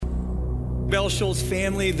Bell Schultz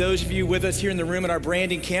family, those of you with us here in the room at our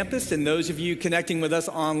Brandon campus, and those of you connecting with us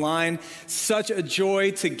online, such a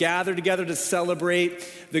joy to gather together to celebrate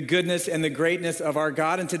the goodness and the greatness of our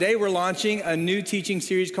God. And today we're launching a new teaching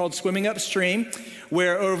series called Swimming Upstream,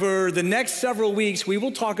 where over the next several weeks, we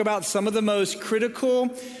will talk about some of the most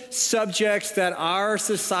critical subjects that our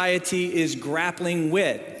society is grappling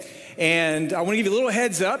with. And I want to give you a little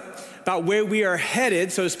heads up about where we are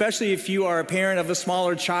headed. So especially if you are a parent of a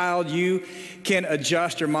smaller child, you can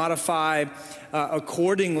adjust or modify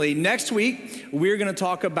accordingly. Next week, we're going to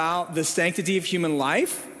talk about the sanctity of human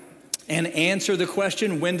life and answer the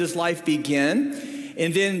question, when does life begin?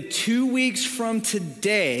 And then 2 weeks from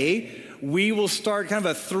today, we will start kind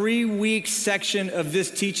of a 3-week section of this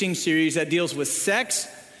teaching series that deals with sex,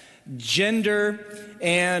 gender,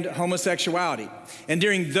 and homosexuality. And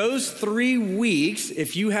during those 3 weeks,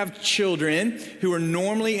 if you have children who are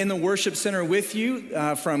normally in the worship center with you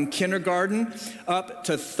from kindergarten up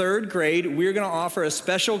to 3rd grade, we're going to offer a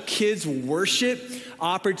special kids worship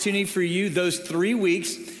opportunity for you those 3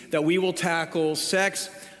 weeks that we will tackle sex,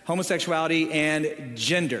 homosexuality, and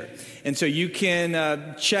gender. And so you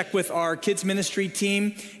can check with our kids ministry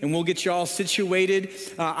team and we'll get you all situated.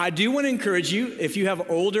 I do want to encourage you, if you have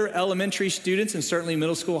older elementary students and certainly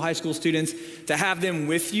middle school, high school students, to have them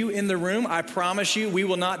with you in the room. I promise you, we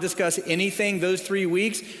will not discuss anything those 3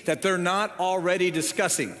 weeks that they're not already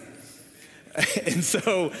discussing. And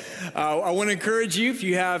so I want to encourage you, if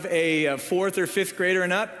you have a 4th or 5th grader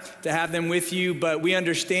and up, to have them with you. But we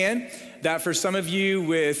understand that for some of you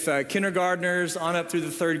with kindergartners on up through the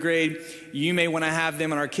 3rd grade, you may want to have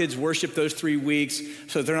them and our kids worship those 3 weeks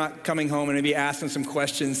so they're not coming home and maybe asking some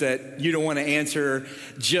questions that you don't want to answer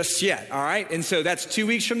just yet, all right? And so that's 2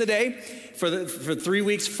 weeks from today for 3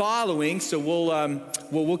 weeks following. So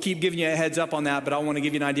we'll keep giving you a heads up on that, but I want to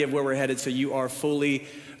give you an idea of where we're headed so you are fully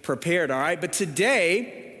prepared, all right? But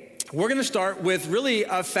today, we're going to start with really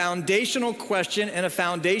a foundational question and a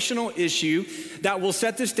foundational issue that will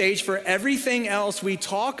set the stage for everything else we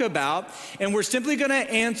talk about. And we're simply going to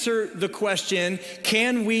answer the question,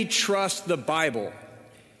 can we trust the Bible?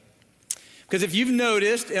 Because if you've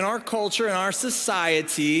noticed, in our culture, in our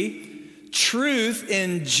society, truth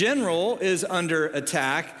in general is under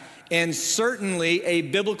attack, and certainly a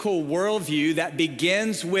biblical worldview that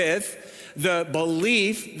begins with the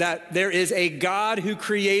belief that there is a God who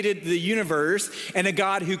created the universe and a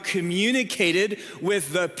God who communicated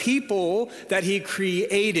with the people that he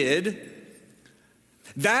created.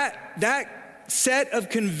 That set of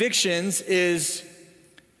convictions is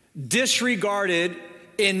disregarded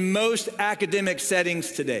in most academic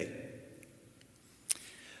settings today.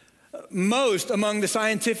 Most among the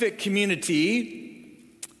scientific community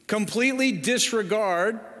completely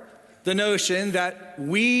disregard the notion that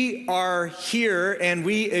we are here and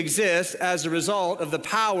we exist as a result of the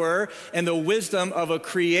power and the wisdom of a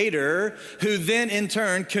creator who then in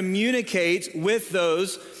turn communicates with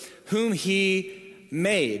those whom he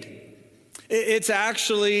made. It's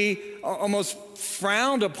actually almost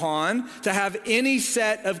frowned upon to have any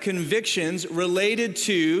set of convictions related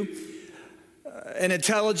to an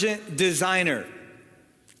intelligent designer.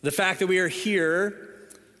 The fact that we are here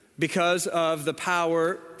because of the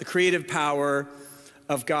power, the creative power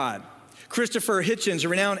of God. Christopher Hitchens, a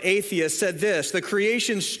renowned atheist, said this: the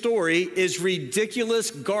creation story is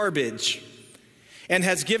ridiculous garbage and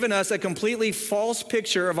has given us a completely false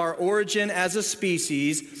picture of our origin as a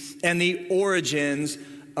species and the origins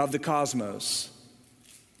of the cosmos.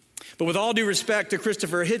 But with all due respect to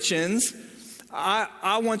Christopher Hitchens,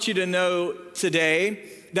 I want you to know today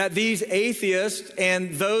that these atheists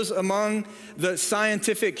and those among the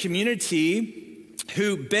scientific community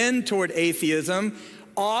who bend toward atheism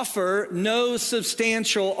offer no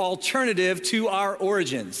substantial alternative to our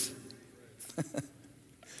origins.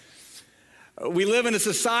 We live in a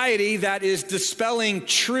society that is dispelling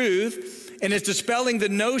truth and is dispelling the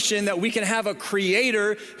notion that we can have a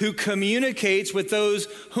creator who communicates with those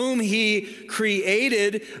whom he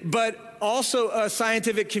created, but also a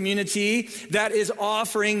scientific community that is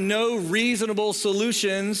offering no reasonable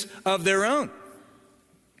solutions of their own.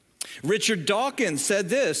 Richard Dawkins said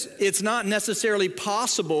this: it's not necessarily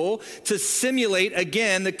possible to simulate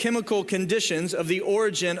again the chemical conditions of the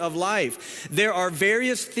origin of life. There are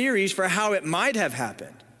various theories for how it might have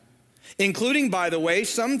happened, including, by the way,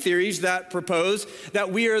 some theories that propose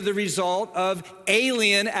that we are the result of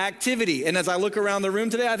alien activity. And as I look around the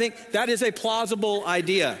room today, I think that is a plausible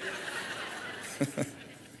idea.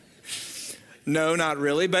 No, not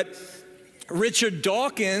really. But Richard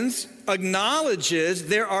Dawkins acknowledges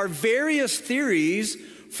there are various theories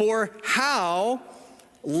for how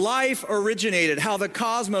life originated, how the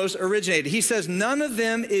cosmos originated. He says none of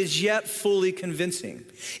them is yet fully convincing.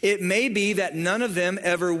 It may be that none of them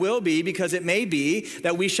ever will be, because it may be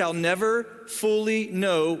that we shall never fully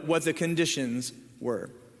know what the conditions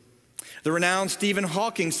were. The renowned Stephen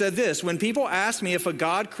Hawking said this: when people ask me if a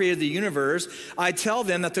God created the universe, I tell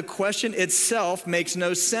them that the question itself makes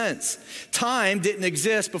no sense. Time didn't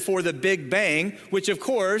exist before the Big Bang, which of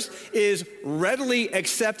course is readily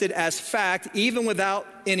accepted as fact even without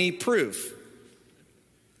any proof.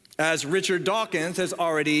 As Richard Dawkins has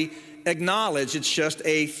already acknowledged, it's just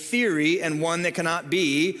a theory and one that cannot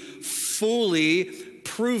be fully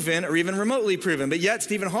proven or even remotely proven. But yet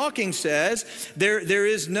Stephen Hawking says there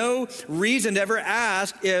is no reason to ever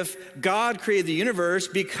ask if God created the universe,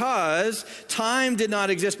 because time did not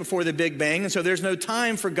exist before the Big Bang, and so there's no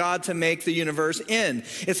time for God to make the universe in.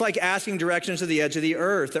 It's like asking directions to the edge of the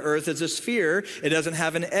earth. The earth is a sphere. It doesn't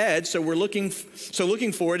have an edge, so looking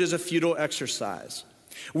for it is a futile exercise.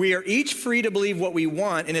 We are each free to believe what we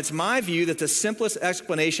want, and it's my view that the simplest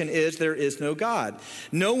explanation is there is no God.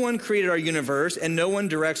 No one created our universe, and no one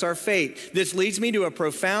directs our fate. This leads me to a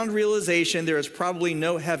profound realization: there is probably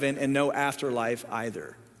no heaven and no afterlife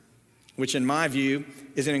either, which in my view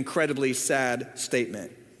is an incredibly sad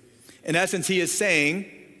statement. In essence, he is saying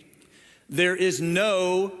there is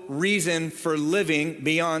no reason for living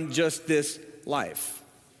beyond just this life.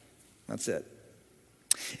 That's it.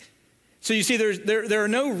 So you see, there are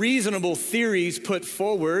no reasonable theories put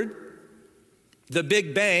forward. The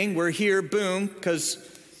Big Bang, we're here, boom, because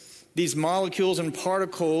these molecules and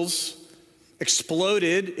particles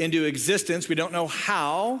exploded into existence. We don't know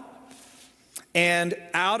how. And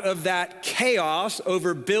out of that chaos,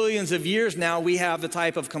 over billions of years now, we have the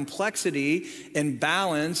type of complexity and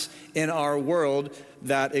balance in our world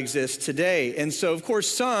that exists today. And so, of course,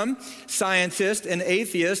 some scientists and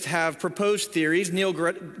atheists have proposed theories. Neil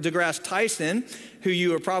deGrasse Tyson, who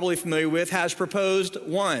you are probably familiar with, has proposed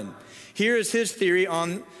one. Here is his theory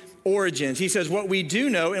on origins. He says, what we do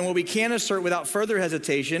know and what we can assert without further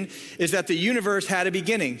hesitation is that the universe had a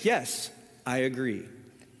beginning. Yes, I agree.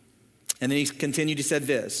 And then he continued, he said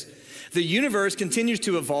this: the universe continues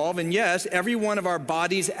to evolve, and yes, every one of our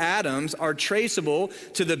body's atoms are traceable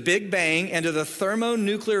to the Big Bang and to the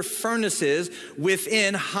thermonuclear furnaces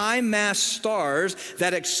within high-mass stars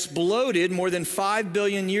that exploded more than 5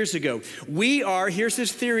 billion years ago. We are, here's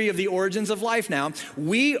his theory of the origins of life now,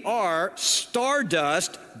 we are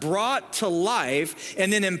stardust brought to life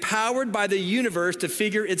and then empowered by the universe to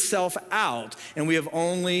figure itself out, and we have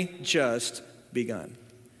only just begun.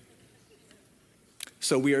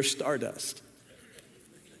 So we are stardust.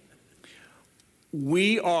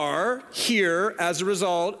 We are here as a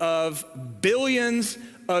result of billions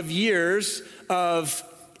of years of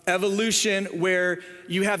evolution, where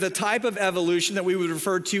you have the type of evolution that we would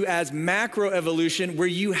refer to as macroevolution, where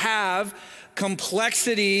you have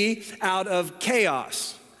complexity out of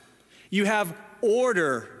chaos. You have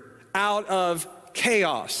order out of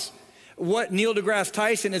chaos. What Neil deGrasse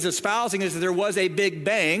Tyson is espousing is that there was a Big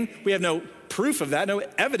Bang. We have no proof of that, no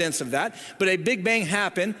evidence of that, but a Big Bang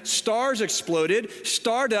happened, stars exploded,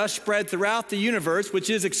 stardust spread throughout the universe, which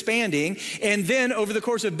is expanding, and then over the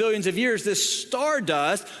course of billions of years, this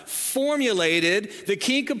stardust formulated the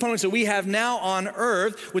key components that we have now on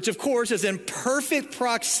Earth, which of course is in perfect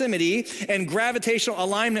proximity and gravitational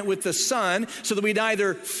alignment with the sun, so that we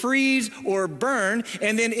neither freeze or burn.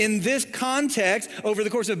 And then in this context, over the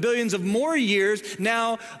course of billions of more years,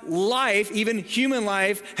 now life, even human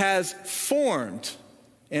life, has formed.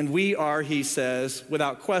 And we are, he says,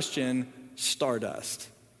 without question, stardust.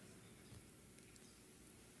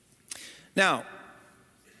 Now,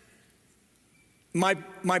 my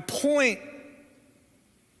point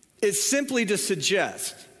is simply to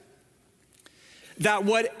suggest that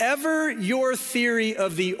whatever your theory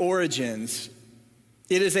of the origins,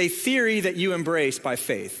 it is a theory that you embrace by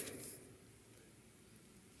faith.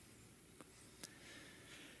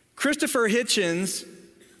 Christopher Hitchens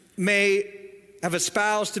may have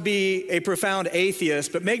espoused to be a profound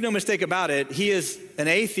atheist, but make no mistake about it, he is an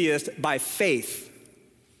atheist by faith.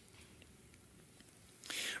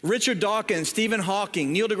 Richard Dawkins, Stephen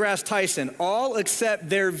Hawking, Neil deGrasse Tyson all accept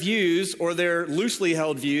their views, or their loosely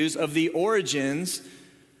held views, of the origins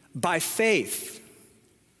by faith.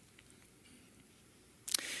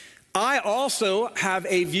 I also have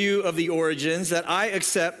a view of the origins that I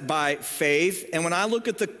accept by faith, and when I look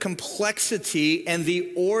at the complexity and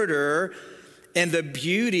the order and the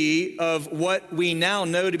beauty of what we now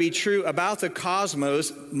know to be true about the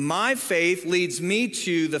cosmos, my faith leads me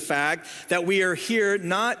to the fact that we are here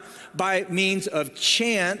not by means of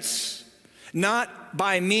chance, not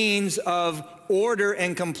by means of order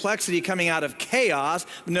and complexity coming out of chaos.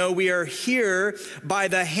 No, we are here by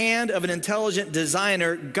the hand of an intelligent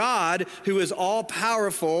designer, God, who is all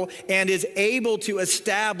powerful and is able to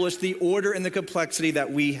establish the order and the complexity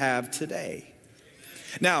that we have today.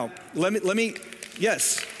 Now, let me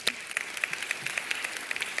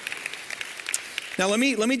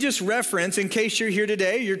just reference, in case you're here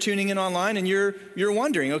today, you're tuning in online and you're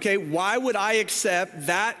wondering, okay, why would I accept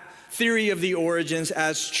that theory of the origins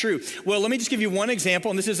as true? Well, let me just give you one example,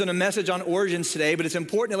 and this isn't a message on origins today, but it's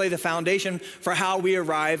important to lay the foundation for how we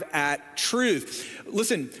arrive at truth.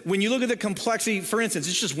 Listen, when you look at the complexity, for instance,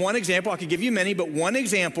 it's just one example. I could give you many, but one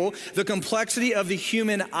example, the complexity of the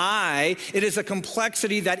human eye, it is a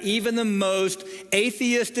complexity that even the most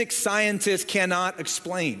atheistic scientists cannot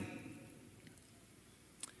explain.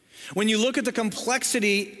 When you look at the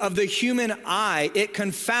complexity of the human eye, it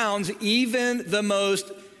confounds even the most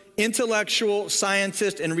intellectual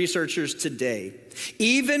scientists and researchers today.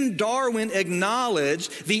 Even Darwin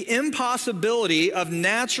acknowledged the impossibility of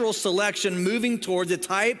natural selection moving toward the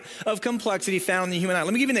type of complexity found in the human eye.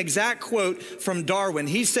 Let me give you an exact quote from Darwin.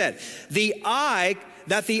 He said, the eye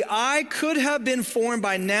could have been formed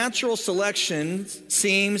by natural selection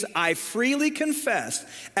seems, I freely confess,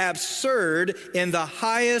 absurd in the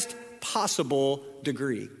highest possible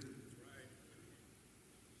degree.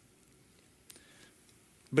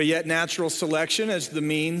 But yet natural selection as the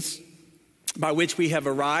means by which we have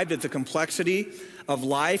arrived at the complexity of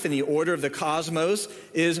life and the order of the cosmos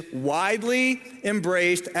is widely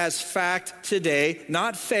embraced as fact today,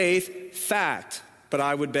 not faith, fact, but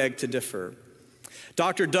I would beg to differ.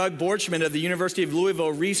 Dr. Doug Borchman of the University of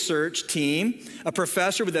Louisville research team, a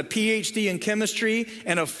professor with a PhD in chemistry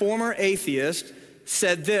and a former atheist,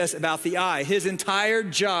 said this about the eye. His entire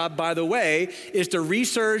job, by the way, is to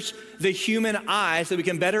research the human eye so we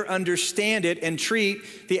can better understand it and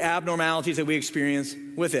treat the abnormalities that we experience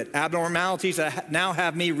with it. Abnormalities that now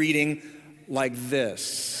have me reading like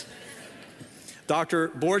this. Dr.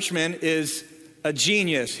 Borchman is a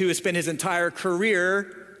genius who has spent his entire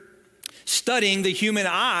career studying the human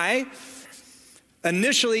eye,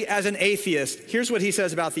 initially as an atheist. Here's what he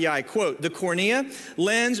says about the eye, quote, the cornea,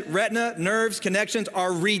 lens, retina, nerves, connections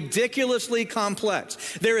are ridiculously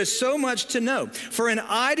complex. There is so much to know. For an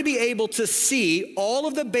eye to be able to see, all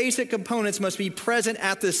of the basic components must be present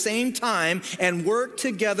at the same time and work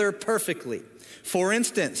together perfectly. For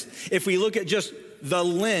instance, if we look at just the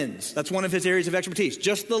lens, that's one of his areas of expertise,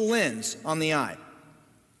 just the lens on the eye.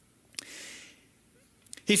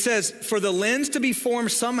 He says, for the lens to be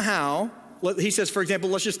formed somehow, he says, for example,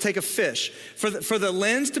 let's just take a fish. For the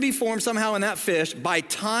lens to be formed somehow in that fish, by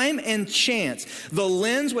time and chance, the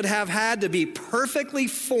lens would have had to be perfectly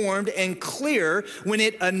formed and clear when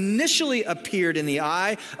it initially appeared in the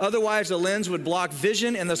eye. Otherwise, the lens would block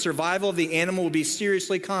vision and the survival of the animal would be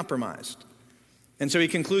seriously compromised. And so he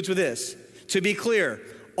concludes with this. To be clear,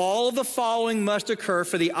 all of the following must occur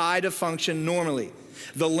for the eye to function normally.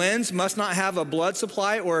 The lens must not have a blood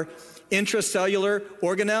supply or intracellular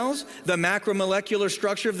organelles. The macromolecular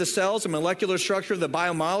structure of the cells and molecular structure of the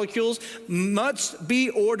biomolecules must be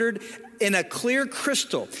ordered in a clear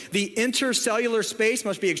crystal. The intercellular space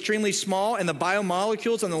must be extremely small, and the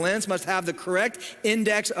biomolecules on the lens must have the correct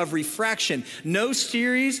index of refraction. No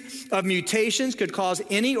series of mutations could cause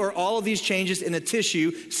any or all of these changes in a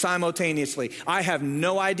tissue simultaneously. I have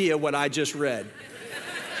no idea what I just read.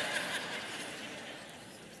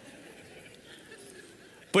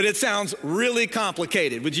 But it sounds really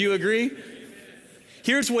complicated. Would you agree?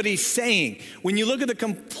 Here's what he's saying. When you look at the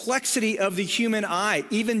complexity of the human eye,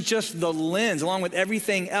 even just the lens, along with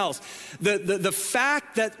everything else, the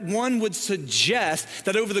fact that one would suggest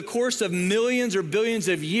that over the course of millions or billions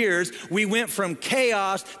of years, we went from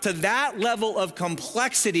chaos to that level of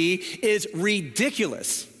complexity is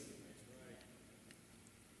ridiculous.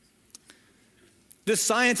 This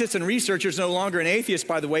scientist and researcher is no longer an atheist,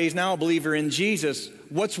 by the way. He's now a believer in Jesus.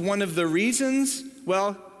 What's one of the reasons?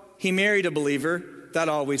 Well, he married a believer. That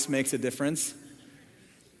always makes a difference.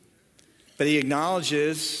 But he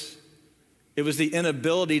acknowledges it was the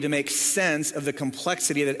inability to make sense of the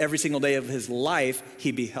complexity that every single day of his life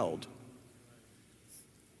he beheld.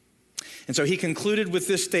 And so he concluded with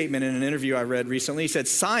this statement in an interview I read recently. He said,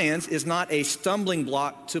 science is not a stumbling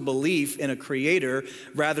block to belief in a creator.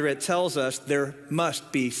 Rather, it tells us there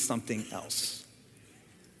must be something else.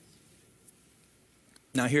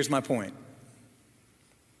 Now, here's my point.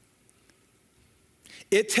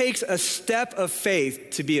 It takes a step of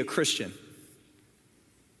faith to be a Christian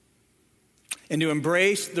and to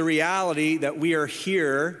embrace the reality that we are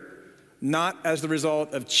here not as the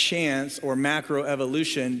result of chance or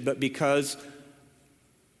macroevolution, but because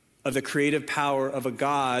of the creative power of a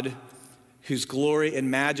God whose glory and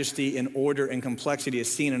majesty and order and complexity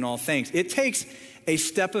is seen in all things. It takes a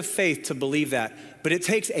step of faith to believe that, but it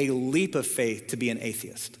takes a leap of faith to be an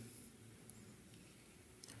atheist.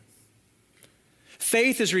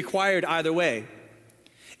 Faith is required either way.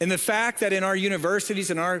 And the fact that in our universities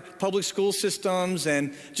and our public school systems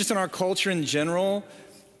and just in our culture in general,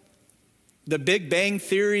 the Big Bang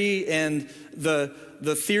Theory and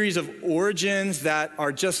the theories of origins that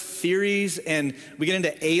are just theories, and we get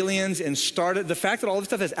into aliens and the fact that all this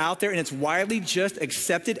stuff is out there and it's widely just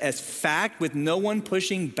accepted as fact with no one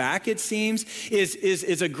pushing back, it seems,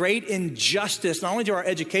 is a great injustice, not only to our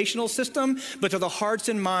educational system, but to the hearts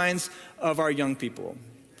and minds of our young people.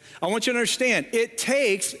 I want you to understand, it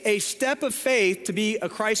takes a step of faith to be a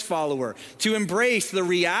Christ follower, to embrace the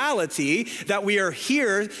reality that we are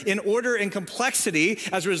here in order and complexity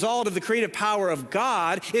as a result of the creative power of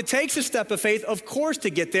God. It takes a step of faith, of course,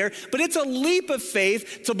 to get there, but it's a leap of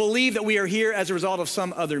faith to believe that we are here as a result of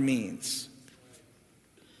some other means.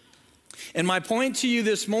 And my point to you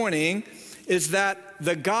this morning is that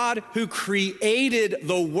the God who created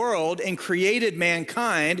the world and created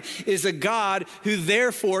mankind is a God who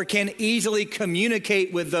therefore can easily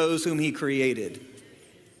communicate with those whom he created.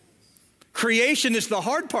 Creation is the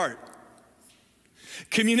hard part.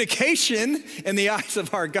 Communication in the eyes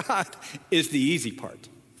of our God is the easy part.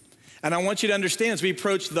 And I want you to understand, as we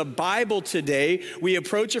approach the Bible today, we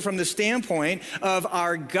approach it from the standpoint of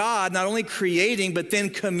our God not only creating, but then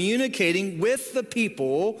communicating with the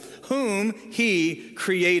people whom he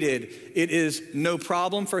created. It is no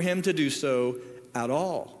problem for him to do so at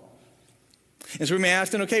all. And so we may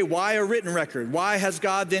ask then, okay, why a written record? Why has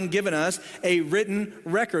God then given us a written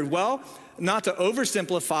record? Well, not to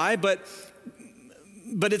oversimplify,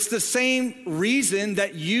 but it's the same reason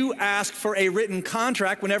that you ask for a written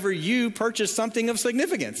contract whenever you purchase something of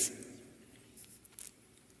significance.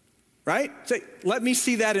 Right? Say, let me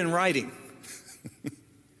see that in writing.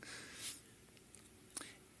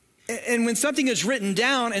 And when something is written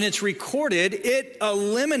down and it's recorded, it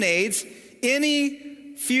eliminates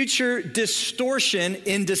any future distortion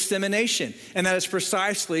in dissemination. And that is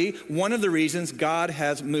precisely one of the reasons God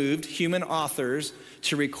has moved human authors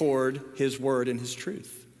to record his word and his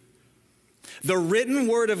truth. The written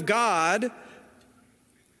word of God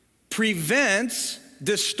prevents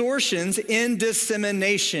distortions in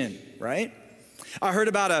dissemination, right? I heard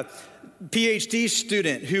about a PhD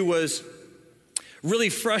student who was really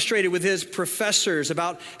frustrated with his professors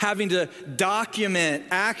about having to document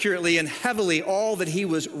accurately and heavily all that he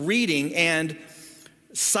was reading and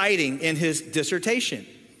citing in his dissertation.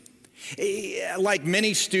 Like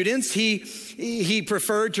many students, he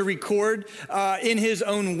preferred to record in his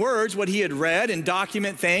own words what he had read and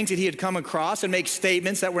document things that he had come across and make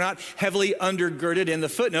statements that were not heavily undergirded in the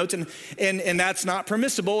footnotes. And that's not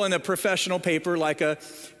permissible in a professional paper like a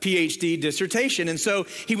PhD dissertation. And so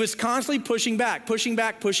he was constantly pushing back.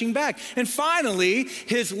 And finally,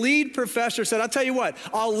 his lead professor said, I'll tell you what,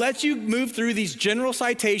 I'll let you move through these general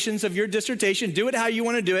citations of your dissertation, do it how you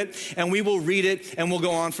want to do it, and we will read it and we'll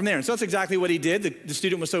go on from there. And so that's exactly what he did. The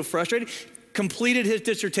student was so frustrated, completed his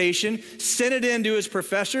dissertation, sent it in to his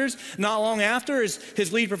professors. Not long after,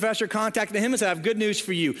 his lead professor contacted him and said, I have good news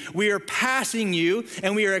for you. We are passing you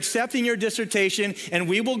and we are accepting your dissertation and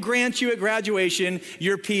we will grant you at graduation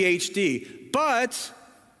your PhD. But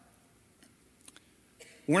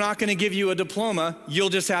we're not going to give you a diploma. You'll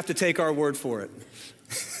just have to take our word for it.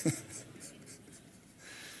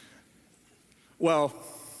 Well,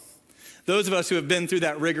 those of us who have been through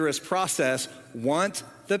that rigorous process want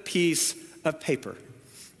the piece of paper.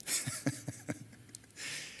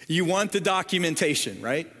 You want the documentation,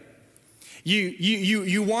 right?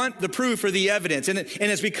 You want the proof or the evidence. And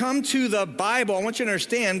as we come to the Bible, I want you to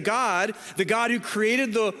understand God, the God who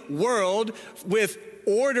created the world with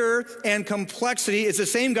order and complexity, is the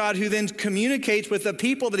same God who then communicates with the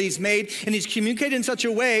people that he's made, and he's communicated in such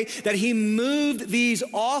a way that he moved these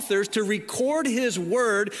authors to record his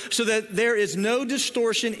word so that there is no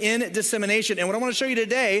distortion in dissemination. And what I want to show you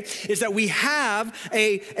today is that we have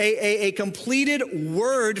a completed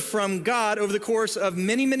word from God over the course of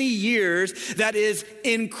many, many years that is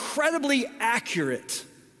incredibly accurate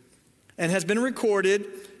and has been recorded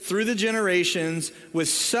through the generations with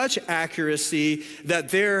such accuracy that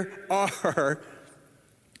there are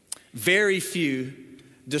very few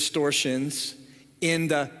distortions in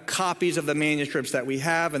the copies of the manuscripts that we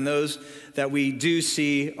have, and those that we do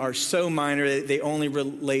see are so minor that they only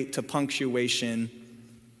relate to punctuation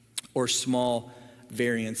or small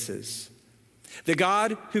variances. The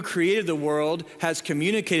God who created the world has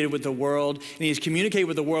communicated with the world, and he has communicated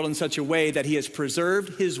with the world in such a way that he has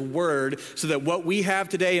preserved his word so that what we have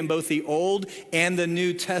today in both the Old and the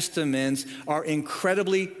New Testaments are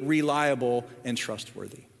incredibly reliable and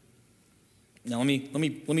trustworthy. Now, let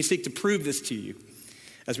me seek to prove this to you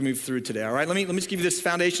as we move through today, all right? Let me just give you this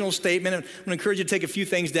foundational statement. I'm going to encourage you to take a few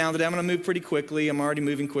things down today. I'm going to move pretty quickly. I'm already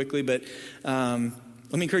moving quickly, but let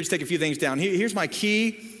me encourage you to take a few things down. Here's my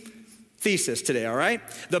key thesis today, all right?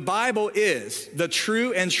 The Bible is the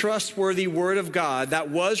true and trustworthy word of God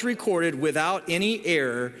that was recorded without any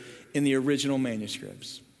error in the original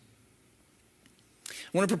manuscripts. I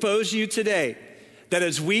want to propose to you today that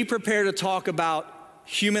as we prepare to talk about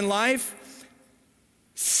human life,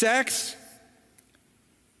 sex,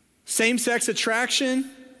 same-sex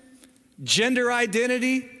attraction, gender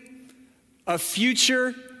identity, a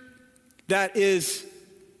future that is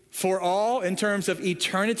for all in terms of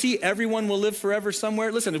eternity, everyone will live forever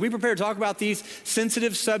somewhere. Listen, as we prepare to talk about these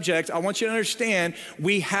sensitive subjects, I want you to understand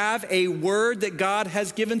we have a word that God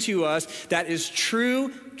has given to us that is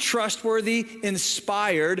true, trustworthy,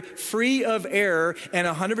 inspired, free of error, and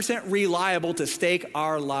 100% reliable to stake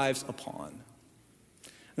our lives upon.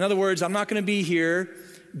 In other words, I'm not going to be here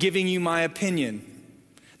giving you my opinion.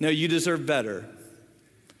 No, you deserve better.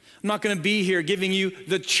 I'm not going to be here giving you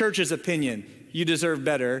the church's opinion. You deserve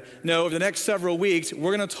better. No, over the next several weeks,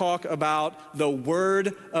 we're going to talk about the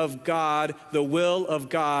Word of God, the will of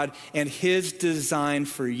God, and his design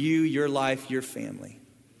for you, your life, your family.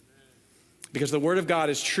 Because the Word of God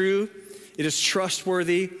is true, it is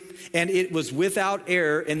trustworthy, and it was without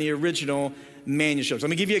error in the original manuscripts. Let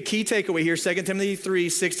me give you a key takeaway here, 2 Timothy 3,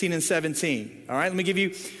 16 and 17. All right, let me give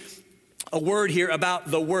you a word here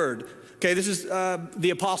about the Word. Okay, this is the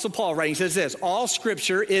Apostle Paul writing. He says this: all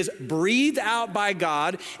scripture is breathed out by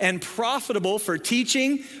God and profitable for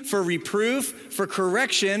teaching, for reproof, for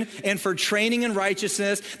correction, and for training in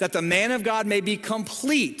righteousness, that the man of God may be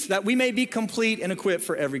complete, that we may be complete and equipped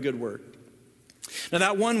for every good work. Now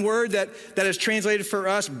that one word that is translated for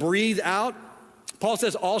us, breathed out, Paul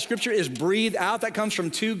says all scripture is breathed out. That comes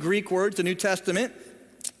from two Greek words. The New Testament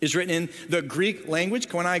is written in the Greek language,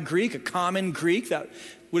 Koine Greek, a common Greek that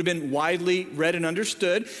would have been widely read and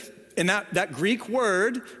understood. And that Greek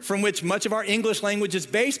word, from which much of our English language is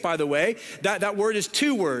based, by the way, that word is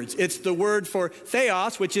two words. It's the word for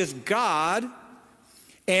theos, which is God,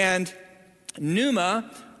 and pneuma,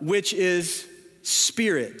 which is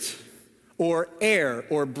spirit or air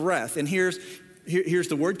or breath. And here's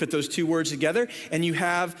the word, put those two words together, and you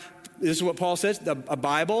have, this is what Paul says, a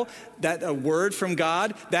Bible, that a word from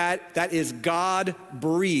God that is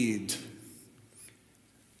God-breathed.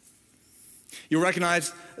 You'll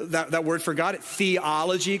recognize that word for God.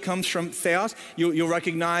 Theology comes from theos. You'll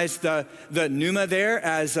recognize the pneuma there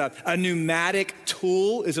as a pneumatic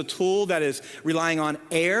tool, is a tool that is relying on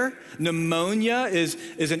air. Pneumonia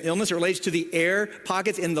is an illness that relates to the air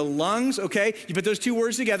pockets in the lungs, okay? You put those two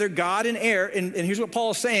words together, God and air, and here's what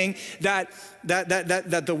Paul is saying, that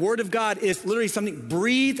the word of God is literally something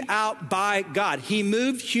breathed out by God. He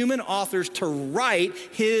moved human authors to write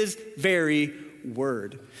his very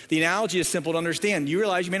word. The analogy is simple to understand. You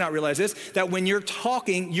may not realize this, that when you're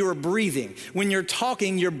talking, you're breathing. When you're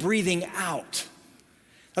talking, you're breathing out.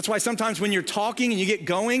 That's why sometimes when you're talking and you get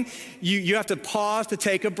going, you have to pause to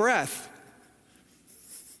take a breath.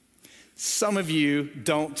 Some of you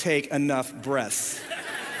don't take enough breaths.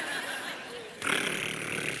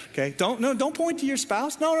 Okay, don't point to your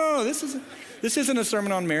spouse. No, this isn't a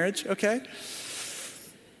sermon on marriage, okay?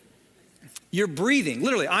 You're breathing,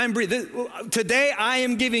 literally, I'm breathing. Today, I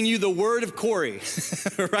am giving you the word of Corey,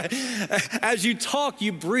 right? As you talk,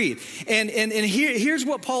 you breathe. And here's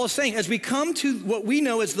what Paul is saying. As we come to what we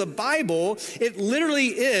know as the Bible, it literally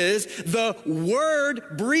is the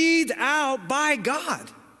word breathed out by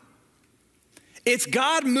God. It's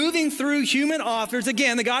God moving through human authors.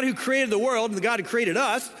 Again, the God who created the world and the God who created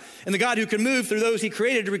us, and the God who can move through those he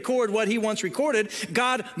created to record what he once recorded.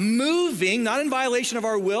 God moving, not in violation of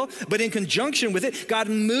our will, but in conjunction with it. God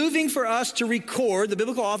moving for us to record, the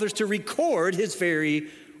biblical authors to record his very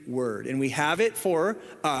word. And we have it for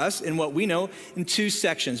us in what we know in two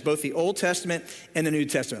sections, both the Old Testament and the New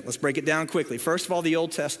Testament. Let's break it down quickly. First of all, the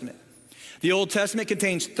Old Testament. The Old Testament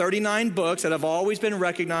contains 39 books that have always been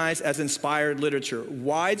recognized as inspired literature.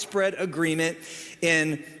 Widespread agreement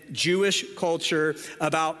in Jewish culture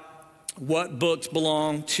about what books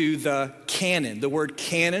belong to the canon. The word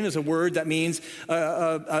canon is a word that means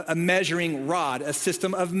a measuring rod, a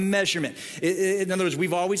system of measurement. In other words,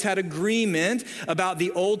 we've always had agreement about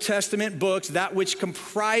the Old Testament books, that which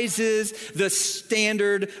comprises the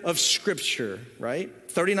standard of Scripture, right?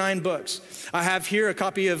 39 books. I have here a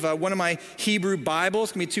copy of one of my Hebrew Bibles.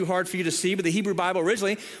 It's going to be too hard for you to see, but the Hebrew Bible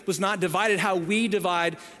originally was not divided how we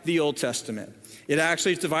divide the Old Testament. It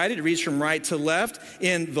actually is divided. It reads from right to left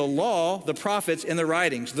in the law, the prophets, and the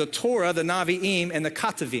writings, the Torah, the Navi'im, and the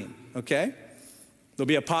Ketuvim, okay? There'll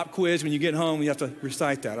be a pop quiz when you get home. You have to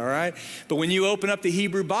recite that, all right? But when you open up the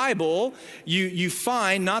Hebrew Bible, you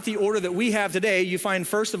find not the order that we have today. You find,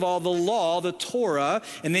 first of all, the law, the Torah,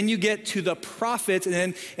 and then you get to the prophets, and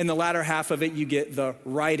then in the latter half of it, you get the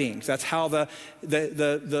writings. That's how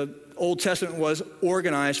the Old Testament was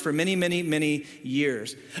organized for many, many, many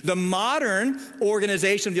years. The modern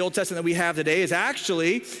organization of the Old Testament that we have today is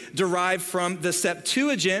actually derived from the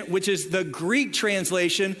Septuagint, which is the Greek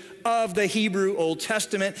translation of the Hebrew Old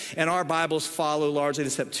Testament, and our Bibles follow largely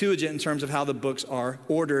the Septuagint in terms of how the books are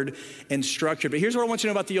ordered and structured. But here's what I want you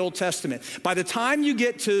to know about the Old Testament. By the time you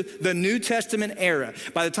get to the New Testament era,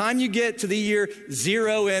 by the time you get to the year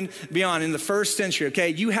 0 and beyond in the first century, okay,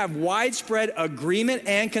 you have widespread agreement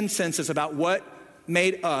and consensus about what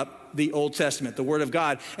made up the Old Testament, the Word of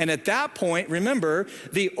God. And at that point, remember,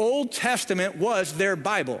 the Old Testament was their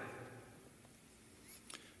Bible.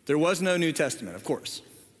 There was no New Testament, of course.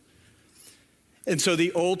 And so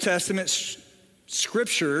the Old Testament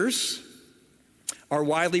scriptures are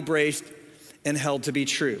widely embraced and held to be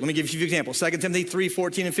true. Let me give you a few examples. 2 Timothy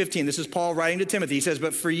 3:14 and 15. This is Paul writing to Timothy. He says,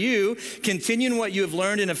 "But for you, continue in what you have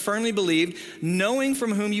learned and have firmly believed, knowing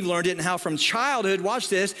from whom you've learned it and how from childhood," watch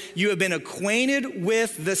this, "you have been acquainted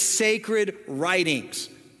with the sacred writings."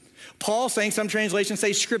 Paul saying, some translations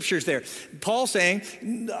say scriptures there. Paul saying,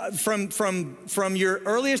 from your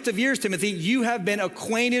earliest of years, Timothy, you have been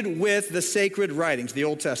acquainted with the sacred writings, the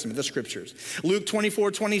Old Testament, the scriptures. Luke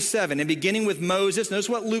 24:27, and beginning with Moses, notice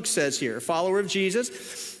what Luke says here, a follower of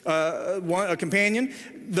Jesus, a companion,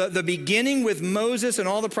 the beginning with Moses and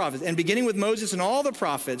all the prophets, and beginning with Moses and all the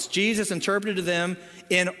prophets, Jesus interpreted to them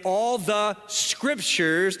in all the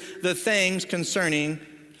scriptures the things concerning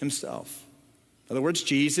himself. In other words,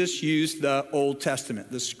 Jesus used the Old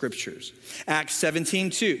Testament, the scriptures. Acts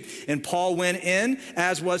 17:2. And Paul went in,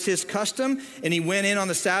 as was his custom, and he went in on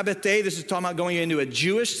the Sabbath day. This is talking about going into a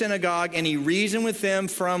Jewish synagogue, and he reasoned with them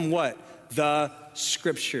from what? The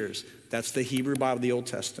scriptures. That's the Hebrew Bible, the Old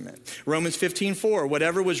Testament. Romans 15:4,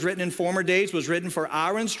 whatever was written in former days was written for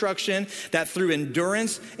our instruction, that through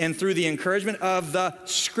endurance and through the encouragement of the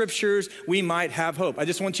scriptures, we might have hope. I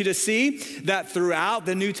just want you to see that throughout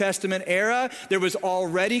the New Testament era, there was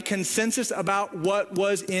already consensus about what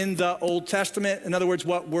was in the Old Testament. In other words,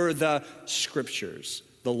 what were the scriptures?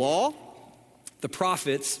 The law, the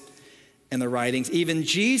prophets, and the writings. Even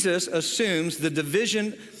Jesus assumes the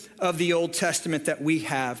division of the Old Testament that we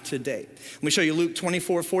have today. Let me show you Luke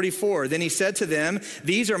 24:44. Then he said to them,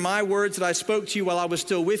 "These are my words that I spoke to you while I was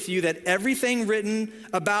still with you, that everything written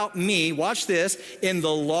about me," watch this, "in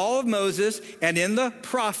the law of Moses and in the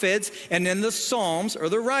prophets and in the Psalms," or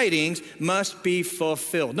the writings, "must be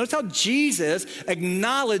fulfilled." Notice how Jesus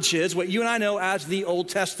acknowledges what you and I know as the Old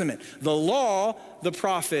Testament, the law, the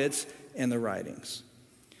prophets, and the writings.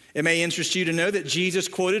 It may interest you to know that Jesus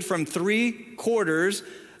quoted from 3/4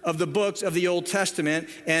 of the books of the Old Testament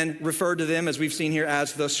and referred to them, as we've seen here,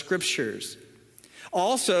 as the scriptures.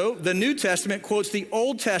 Also, the New Testament quotes the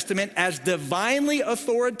Old Testament as divinely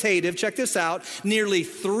authoritative, check this out, nearly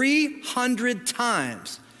 300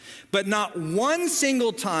 times. But not one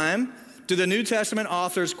single time do the New Testament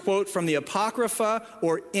authors quote from the Apocrypha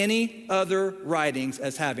or any other writings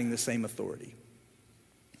as having the same authority.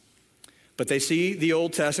 But they see the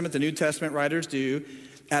Old Testament, the New Testament writers do,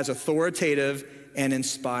 as authoritative and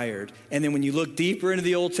inspired. And then when you look deeper into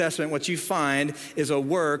the Old Testament, what you find is a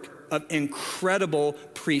work of incredible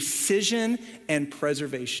precision and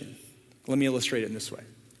preservation. Let me illustrate it in this way.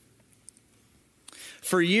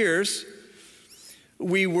 For years,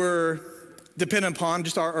 we were dependent upon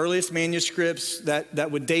just our earliest manuscripts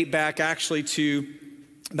that would date back actually to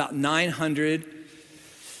about 900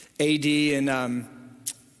 AD, and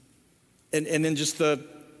then just the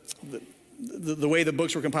way the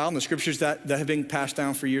books were compiled and the scriptures that have been passed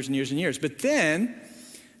down for years and years and years. But then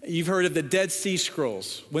you've heard of the Dead Sea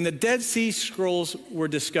Scrolls. When the Dead Sea Scrolls were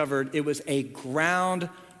discovered, it was a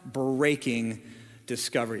groundbreaking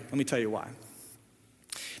discovery. Let me tell you why.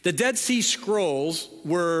 The Dead Sea Scrolls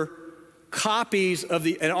were copies of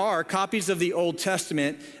the Old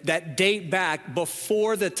Testament that date back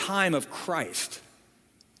before the time of Christ.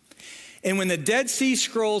 And when the Dead Sea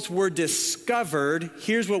Scrolls were discovered,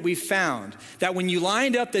 here's what we found. That when you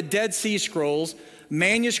lined up the Dead Sea Scrolls,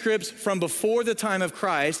 manuscripts from before the time of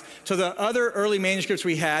Christ to the other early manuscripts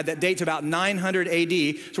we had that date to about 900 AD,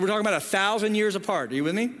 so we're talking about 1,000 years apart. Are you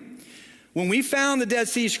with me? When we found the Dead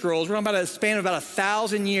Sea Scrolls, we're talking about a span of about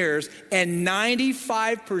 1,000 years, and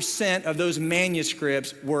 95% of those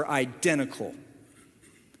manuscripts were identical.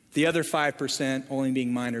 The other 5% only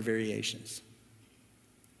being minor variations.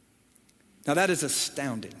 Now that is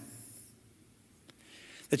astounding.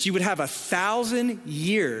 That you would have 1,000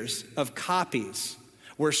 years of copies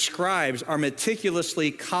where scribes are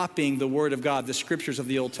meticulously copying the Word of God, the scriptures of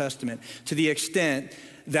the Old Testament, to the extent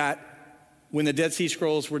that when the Dead Sea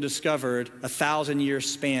Scrolls were discovered, 1,000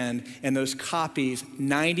 years span, and those copies,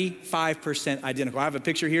 95% identical. I have a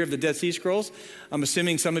picture here of the Dead Sea Scrolls. I'm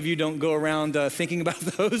assuming some of you don't go around thinking about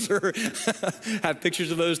those or have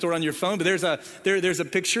pictures of those stored on your phone, but there's a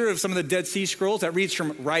picture of some of the Dead Sea Scrolls that reads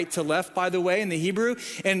from right to left, by the way, in the Hebrew.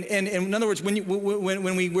 And in other words, when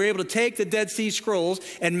we were able to take the Dead Sea Scrolls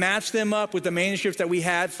and match them up with the manuscripts that we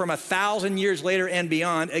had from 1,000 years later and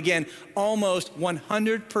beyond, again, almost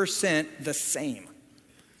 100% the same.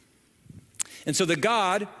 And so the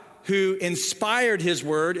God who inspired his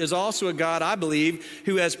word is also a God, I believe,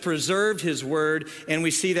 who has preserved his word, and we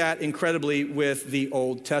see that incredibly with the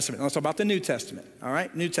Old Testament. Let's talk about the New Testament, all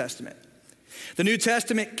right? New Testament. The New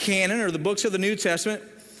Testament canon, or the books of the New Testament,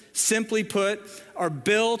 simply put, are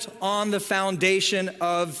built on the foundation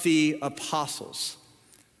of the apostles,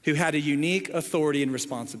 who had a unique authority and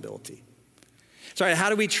responsibility. So how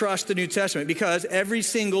do we trust the New Testament? Because every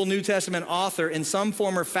single New Testament author in some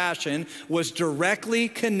form or fashion was directly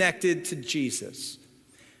connected to Jesus.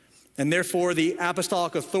 And therefore, the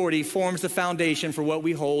apostolic authority forms the foundation for what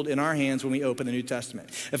we hold in our hands when we open the New Testament.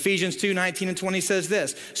 Ephesians 2:19-20 says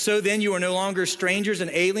this, "So then you are no longer strangers and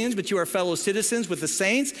aliens, but you are fellow citizens with the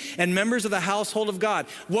saints and members of the household of God."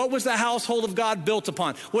 What was the household of God built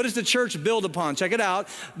upon? What does the church build upon? Check it out.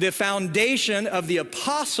 The foundation of the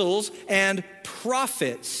apostles and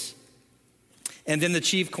prophets, and then the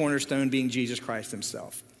chief cornerstone being Jesus Christ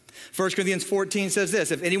himself. 1 Corinthians 14 says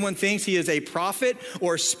this, "If anyone thinks he is a prophet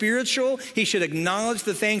or spiritual, he should acknowledge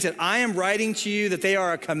the things that I am writing to you, that they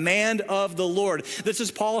are a command of the Lord." This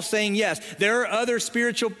is Paul saying, yes, there are other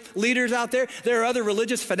spiritual leaders out there. There are other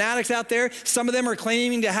religious fanatics out there. Some of them are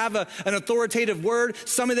claiming to have an authoritative word.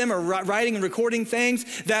 Some of them are writing and recording things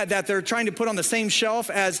that they're trying to put on the same shelf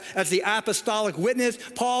as the apostolic witness.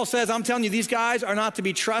 Paul says, I'm telling you, these guys are not to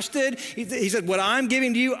be trusted. He said, what I'm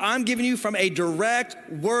giving to you, I'm giving you from a direct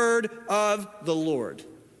word of the Lord.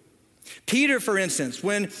 Peter, for instance,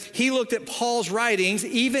 when he looked at Paul's writings,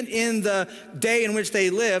 even in the day in which they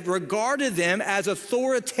lived, regarded them as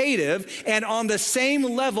authoritative and on the same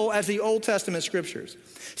level as the Old Testament scriptures.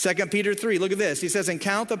 2 Peter 3, look at this. He says, "And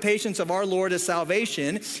count the patience of our Lord as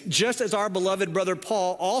salvation, just as our beloved brother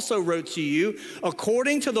Paul also wrote to you,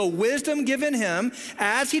 according to the wisdom given him,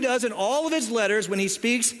 as he does in all of his letters when he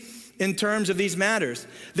speaks in terms of these matters.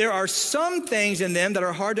 There are some things in them that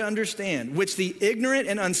are hard to understand, which the ignorant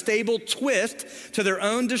and unstable twist to their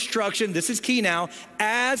own destruction," this is key now,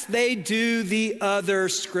 "as they do the other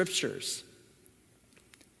scriptures."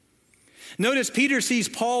 Notice Peter sees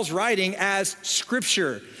Paul's writing as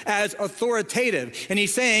scripture, as authoritative. And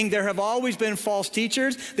he's saying there have always been false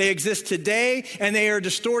teachers. They exist today, and they are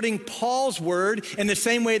distorting Paul's word in the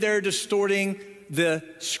same way they're distorting the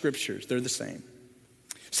scriptures. They're the same.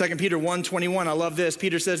 2 Peter 1:21, I love this.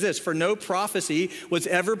 Peter says this, "For no prophecy was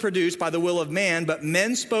ever produced by the will of man, but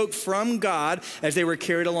men spoke from God as they were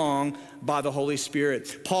carried along by the Holy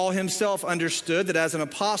Spirit." Paul himself understood that as an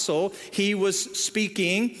apostle, he was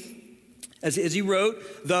speaking, as he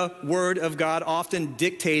wrote, the word of God, often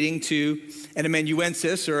dictating to an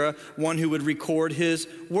amanuensis, or one who would record his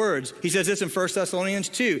words. He says this in 1 Thessalonians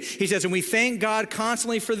 2. He says, "And we thank God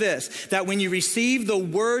constantly for this, that when you received the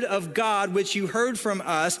word of God, which you heard from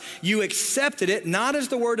us, you accepted it, not as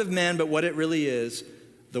the word of men, but what it really is,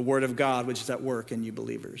 the word of God, which is at work in you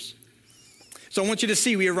believers." So I want you to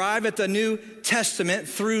see, we arrive at the New Testament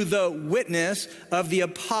through the witness of the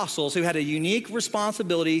apostles, who had a unique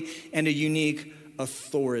responsibility and a unique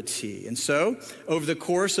authority. And so, over the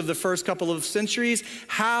course of the first couple of centuries,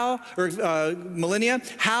 millennia,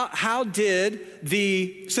 how did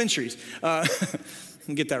the centuries,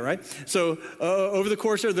 get that right? So, over the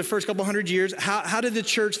course of the first couple hundred years, how did the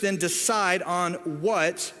church then decide on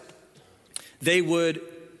what they would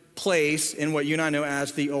place in what you and I know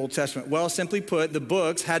as the Old Testament? Well, simply put, the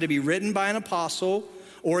books had to be written by an apostle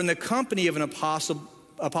or in the company of an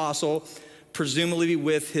apostle, presumably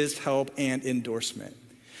with his help and endorsement.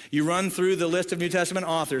 You run through the list of New Testament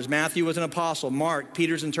authors. Matthew was an apostle. Mark,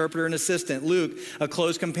 Peter's interpreter and assistant. Luke, a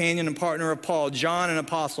close companion and partner of Paul. John, an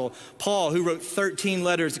apostle. Paul, who wrote 13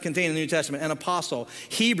 letters that contain the New Testament, an apostle.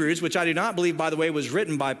 Hebrews, which I do not believe, by the way, was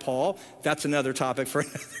written by Paul. That's another topic for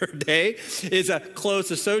another day. Is a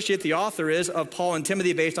close associate, the author is, of Paul and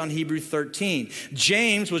Timothy based on Hebrews 13.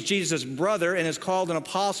 James was Jesus' brother and is called an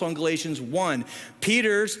apostle in Galatians 1.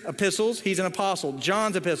 Peter's epistles, he's an apostle.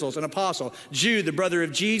 John's epistles, an apostle. Jude, the brother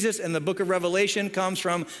of Jesus, and the book of Revelation comes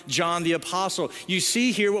from John the apostle. You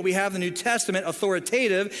see here what we have in the New Testament,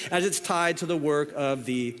 authoritative, as it's tied to the work of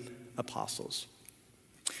the apostles.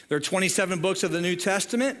 There are 27 books of the New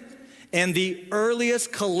Testament, and the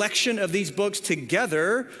earliest collection of these books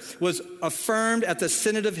together was affirmed at the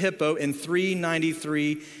Synod of Hippo in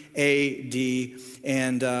 393 A.D.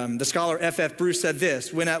 And the scholar F.F. Bruce said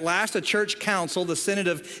this: when at last a church council, the Synod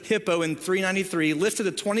of Hippo in 393, listed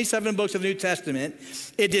the 27 books of the New Testament,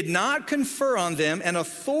 it did not confer on them an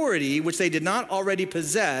authority which they did not already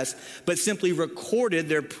possess, but simply recorded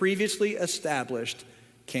their previously established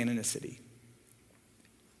canonicity.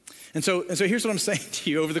 And so here's what I'm saying to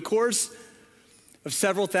you. Over the course of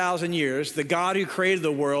several thousand years, the God who created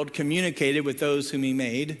the world communicated with those whom he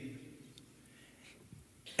made,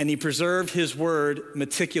 and he preserved his word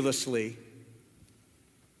meticulously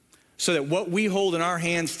so that what we hold in our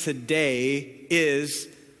hands today is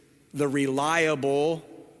the reliable,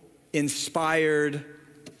 inspired,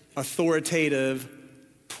 authoritative,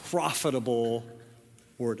 profitable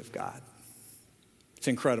word of God. It's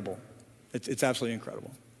incredible. It's absolutely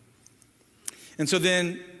incredible. And so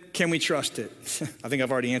then, can we trust it? I think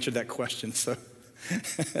I've already answered that question, so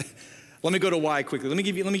let me go to why quickly. Let me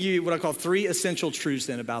give you what I call 3 essential truths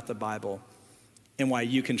then about the Bible and why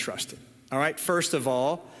you can trust it. All right, first of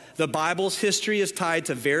all, the Bible's history is tied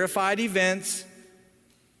to verified events,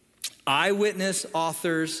 eyewitness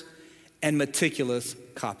authors, and meticulous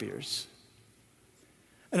copiers.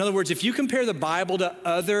 In other words, if you compare the Bible to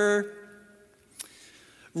other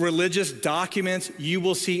religious documents, you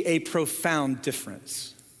will see a profound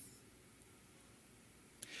difference.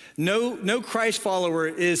 No Christ follower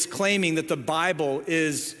is claiming that the Bible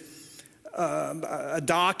is a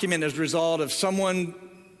document as a result of someone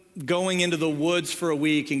going into the woods for a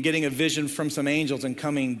week and getting a vision from some angels and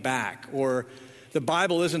coming back. Or the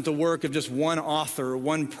Bible isn't the work of just one author or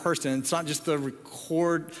one person. It's not just the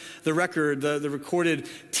recorded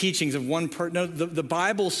teachings of one person. No, the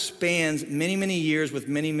Bible spans many, many years with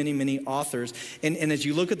many, many, many authors. And as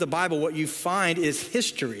you look at the Bible, what you find is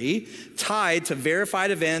history tied to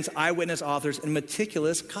verified events, eyewitness authors, and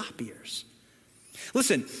meticulous copiers.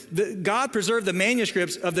 Listen, God preserved the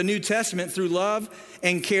manuscripts of the New Testament through love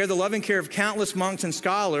and care of countless monks and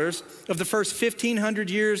scholars of the first 1,500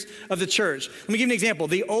 years of the church. Let me give you an example.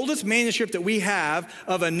 The oldest manuscript that we have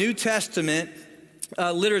of a New Testament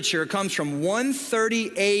literature comes from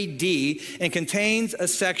 130 A.D. and contains a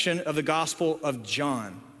section of the Gospel of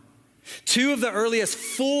John. 2 of the earliest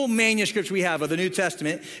full manuscripts we have of the New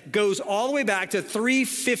Testament goes all the way back to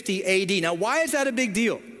 350 A.D. Now, why is that a big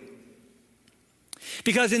deal?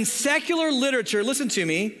 Because in secular literature, listen to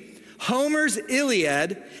me, Homer's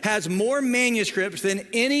Iliad has more manuscripts than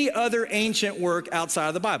any other ancient work outside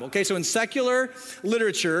of the Bible. Okay, so in secular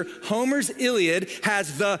literature, Homer's Iliad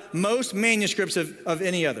has the most manuscripts of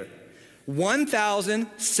any other.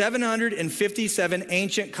 1,757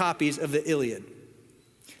 ancient copies of the Iliad.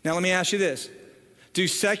 Now let me ask you this. Do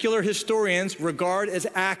secular historians regard as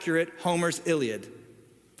accurate Homer's Iliad?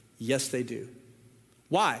 Yes, they do.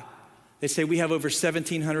 Why? They say we have over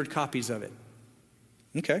 1,700 copies of it.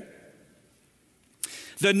 Okay.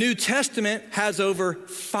 The New Testament has over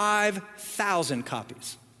 5,000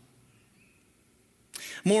 copies.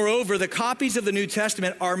 Moreover, the copies of the New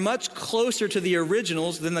Testament are much closer to the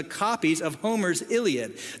originals than the copies of Homer's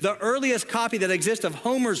Iliad. The earliest copy that exists of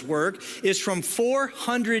Homer's work is from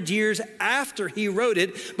 400 years after he wrote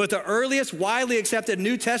it, but the earliest widely accepted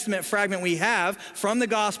New Testament fragment we have from the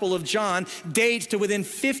Gospel of John dates to within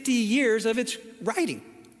 50 years of its writing.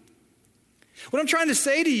 What I'm trying to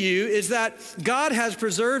say to you is that God has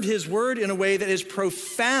preserved his word in a way that is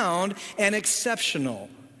profound and exceptional.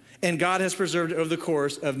 And God has preserved it over the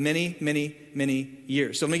course of many, many, many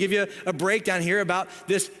years. So let me give you a breakdown here about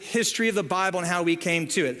this history of the Bible and how we came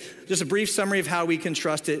to it. Just a brief summary of how we can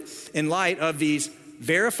trust it in light of these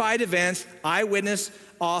verified events, eyewitness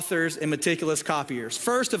authors, and meticulous copiers.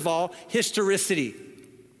 First of all, historicity.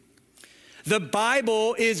 The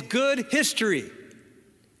Bible is good history.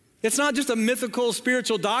 It's not just a mythical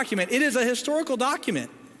spiritual document. It is a historical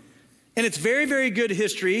document. And it's very, very good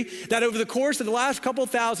history that over the course of the last couple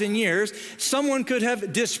thousand years, someone could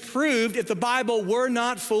have disproved if the Bible were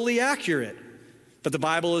not fully accurate. But the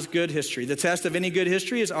Bible is good history. The test of any good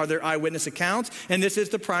history is, are there eyewitness accounts? And this is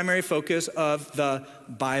the primary focus of the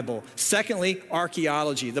Bible. Secondly,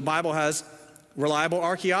 archaeology. The Bible has reliable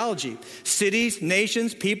archaeology. Cities,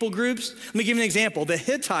 nations, people groups. Let me give you an example. The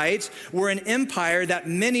Hittites were an empire that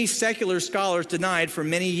many secular scholars denied for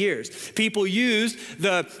many years. People used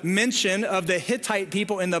the mention of the Hittite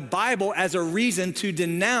people in the Bible as a reason to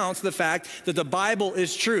denounce the fact that the Bible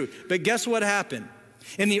is true. But guess what happened?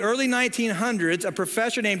 In the early 1900s, a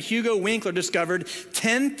professor named Hugo Winkler discovered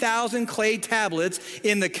 10,000 clay tablets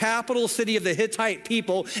in the capital city of the Hittite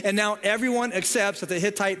people, and now everyone accepts that the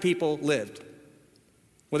Hittite people lived.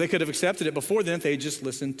 Well, they could have accepted it before then if they just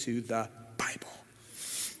listened to the Bible.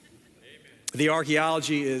 Amen. The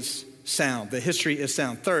archaeology is sound. The history is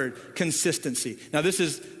sound. Third, consistency. Now, this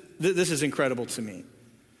is incredible to me.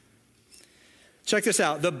 Check this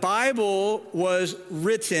out. The Bible was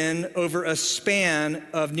written over a span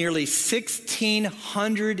of nearly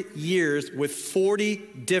 1,600 years with 40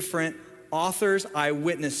 different authors,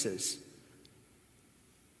 eyewitnesses.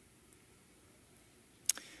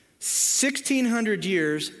 1,600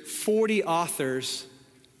 years, 40 authors,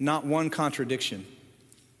 not one contradiction.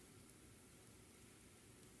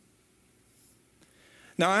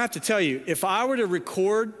 Now, I have to tell you, if I were to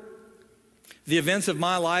record the events of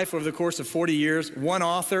my life over the course of 40 years, one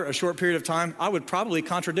author, a short period of time, I would probably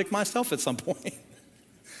contradict myself at some point.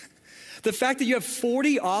 The fact that you have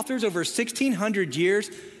 40 authors over 1,600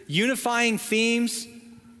 years, unifying themes,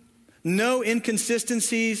 no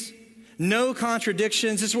inconsistencies, no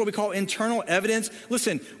contradictions. This is what we call internal evidence.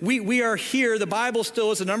 Listen, we are here. The Bible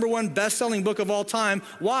still is the number one best-selling book of all time.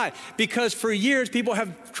 Why? Because for years, people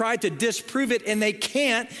have tried to disprove it, and they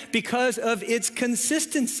can't because of its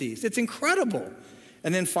consistencies. It's incredible.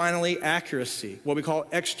 And then finally, accuracy, what we call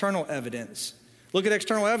external evidence. Look at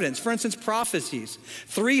external evidence. For instance, prophecies.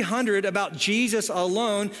 300 about Jesus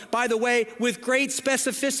alone, by the way, with great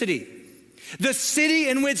specificity. The city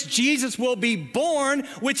in which Jesus will be born,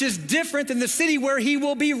 which is different than the city where he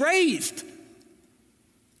will be raised.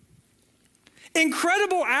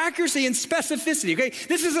 Incredible accuracy and specificity, okay?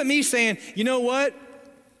 This isn't me saying, you know what?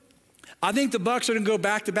 I think the Bucs are going to go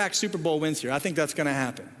back-to-back Super Bowl wins here. I think that's going to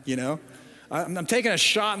happen, you know? I'm taking a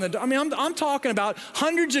shot in the, I'm talking about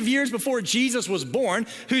hundreds of years before Jesus was born,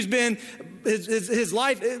 who's been his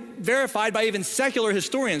life verified by even secular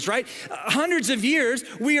historians, right? Hundreds of years,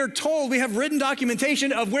 we are told, we have written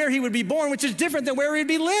documentation of where he would be born, which is different than where he'd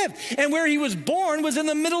be lived. And where he was born was in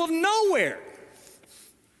the middle of nowhere.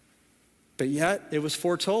 But yet, it was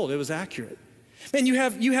foretold, it was accurate. And you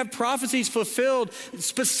have prophecies fulfilled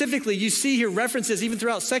specifically. You see here references even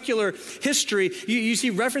throughout secular history. You see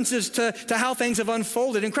references to how things have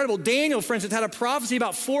unfolded. Incredible. Daniel, for instance, had a prophecy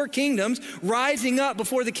about 4 kingdoms rising up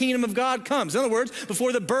before the kingdom of God comes. In other words,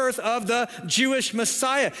 before the birth of the Jewish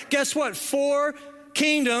Messiah. Guess what? 4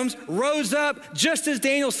 kingdoms rose up just as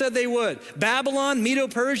Daniel said they would. Babylon,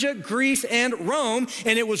 Medo-Persia, Greece, and Rome.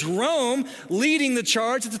 And it was Rome leading the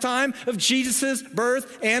charge at the time of Jesus'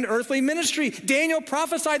 birth and earthly ministry. Daniel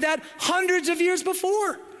prophesied that hundreds of years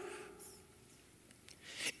before.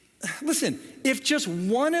 Listen, if just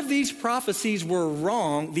one of these prophecies were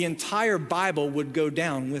wrong, the entire Bible would go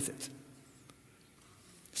down with it.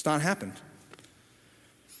 It's not happened.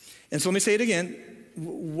 And so let me say it again.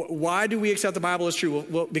 Why do we accept the Bible as true?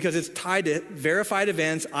 Well, because it's tied to verified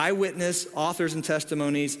events, eyewitness, authors and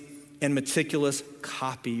testimonies, and meticulous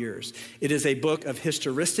copiers. It is a book of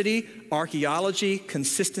historicity, archaeology,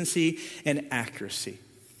 consistency, and accuracy.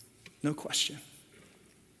 No question.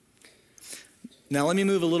 Now let me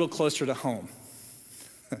move a little closer to home.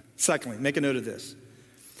 Secondly, make a note of this.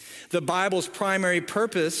 The Bible's primary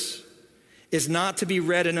purpose is not to be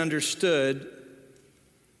read and understood,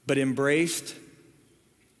 but embraced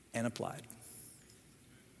and applied.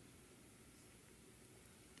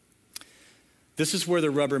 This is where the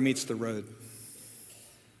rubber meets the road.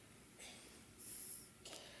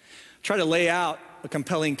 Try to lay out a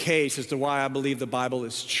compelling case as to why I believe the Bible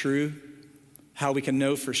is true, how we can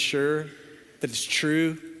know for sure that it's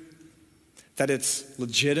true, that it's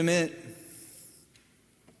legitimate.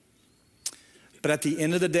 But at the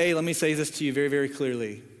end of the day, let me say this to you very, very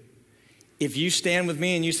clearly. If you stand with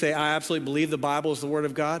me and you say, I absolutely believe the Bible is the Word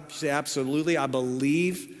of God, you say, absolutely, I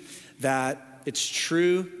believe that it's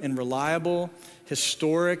true and reliable,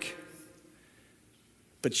 historic,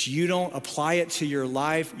 but you don't apply it to your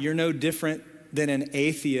life, you're no different than an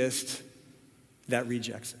atheist that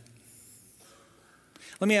rejects it.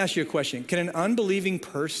 Let me ask you a question. Can an unbelieving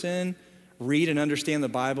person read and understand the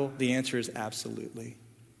Bible? The answer is absolutely.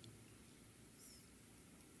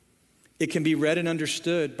 It can be read and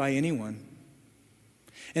understood by anyone.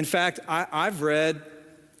 In fact, I've read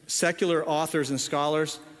secular authors and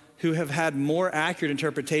scholars who have had more accurate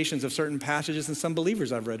interpretations of certain passages than some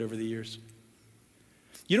believers I've read over the years.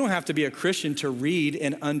 You don't have to be a Christian to read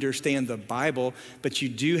and understand the Bible, but you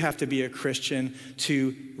do have to be a Christian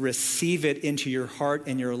to receive it into your heart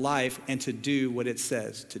and your life and to do what it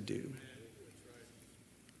says to do.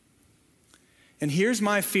 And here's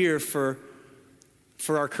my fear for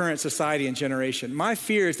our current society and generation. My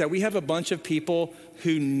fear is that we have a bunch of people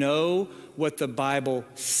who know what the Bible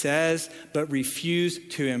says, but refuse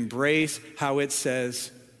to embrace how it says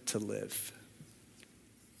to live.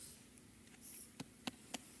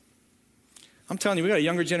 I'm telling you, we got a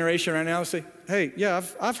younger generation right now who say, hey, yeah,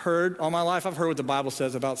 I've heard all my life, I've heard what the Bible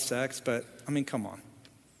says about sex, but I mean, come on.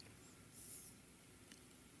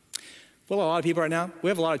 Well, a lot of people right now, we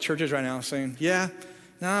have a lot of churches right now saying, yeah,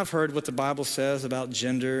 now I've heard what the Bible says about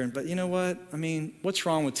gender, but you know what? I mean, what's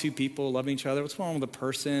wrong with two people loving each other? What's wrong with a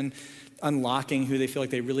person unlocking who they feel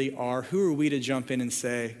like they really are? Who are we to jump in and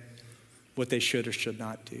say what they should or should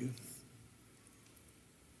not do?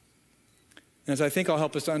 And as I think I'll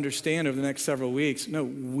help us to understand over the next several weeks, no,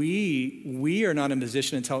 we are not in a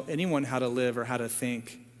position to tell anyone how to live or how to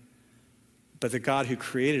think, but the God who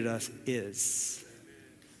created us is.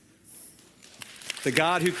 The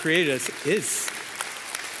God who created us is.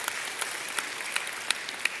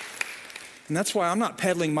 And that's why I'm not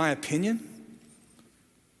peddling my opinion.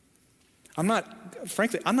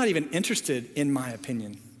 Frankly, I'm not even interested in my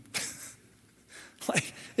opinion.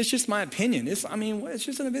 Like, it's just my opinion. It's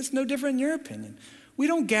no different than your opinion. We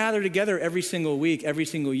don't gather together every single week, every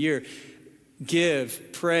single year,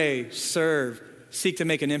 give, pray, serve, seek to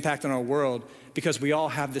make an impact on our world because we all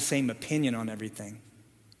have the same opinion on everything.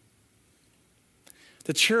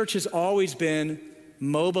 The church has always been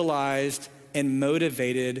mobilized and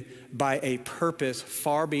motivated by a purpose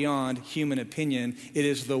far beyond human opinion. It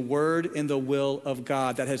is the word and the will of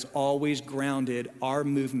God that has always grounded our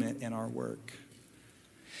movement and our work.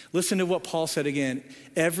 Listen to what Paul said again.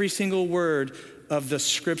 Every single word of the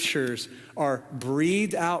scriptures are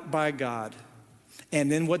breathed out by God.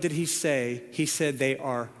 And then what did he say? He said they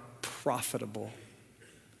are profitable.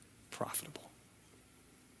 Profitable.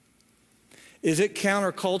 Is it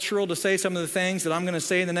countercultural to say some of the things that I'm going to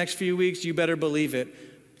say in the next few weeks? You better believe it.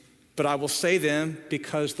 But I will say them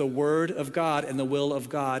because the word of God and the will of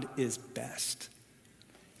God is best.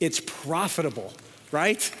 It's profitable,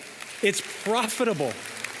 right? It's profitable.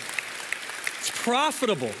 It's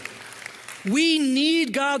profitable. We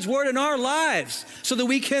need God's word in our lives so that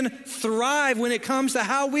we can thrive when it comes to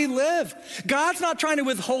how we live. God's not trying to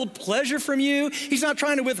withhold pleasure from you. He's not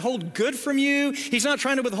trying to withhold good from you. He's not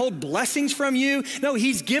trying to withhold blessings from you. No,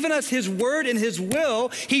 he's given us his word and his will.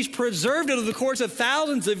 He's preserved it over the course of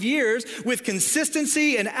thousands of years with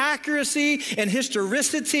consistency and accuracy and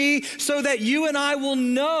historicity so that you and I will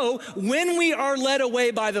know when we are led away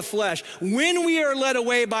by the flesh, when we are led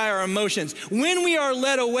away by our emotions, when we are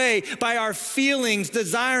led away by our feelings,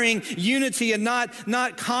 desiring unity and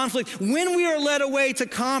not conflict, when we are led away to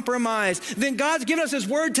compromise, then God's given us his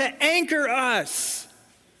word to anchor us,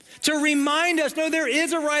 to remind us, no, there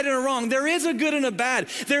is a right and a wrong. There is a good and a bad.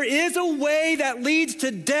 There is a way that leads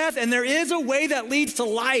to death, and there is a way that leads to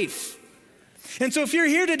life. And so if you're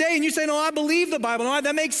here today and you say, no, I believe the Bible, no,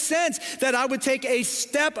 that makes sense that I would take a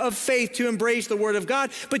step of faith to embrace the word of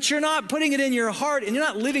God, but you're not putting it in your heart and you're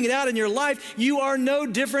not living it out in your life, you are no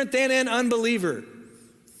different than an unbeliever.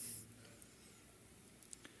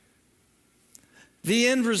 The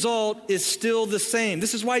end result is still the same.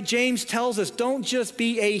 This is why James tells us, don't just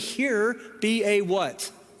be a hearer, be a what?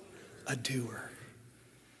 A doer.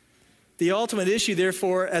 The ultimate issue,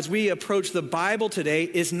 therefore, as we approach the Bible today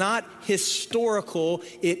is not historical,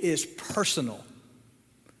 it is personal.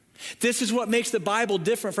 This is what makes the Bible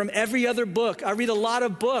different from every other book. I read a lot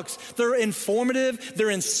of books. They're informative,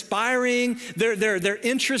 they're inspiring, they're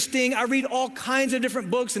interesting. I read all kinds of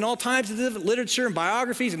different books and all types of different literature and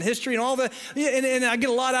biographies and history and all that, and I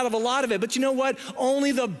get a lot out of a lot of it. But you know what?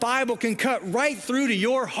 Only the Bible can cut right through to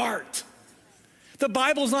your heart. The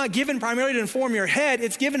Bible's not given primarily to inform your head,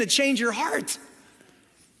 it's given to change your heart.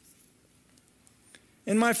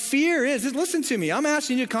 And my fear is, listen to me, I'm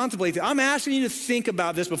asking you to contemplate this. I'm asking you to think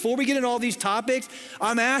about this. Before we get into all these topics,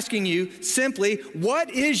 I'm asking you simply,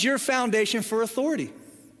 what is your foundation for authority?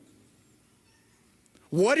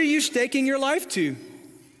 What are you staking your life to?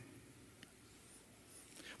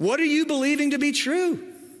 What are you believing to be true?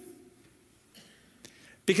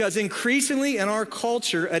 Because increasingly in our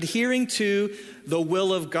culture, adhering to the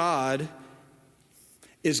will of God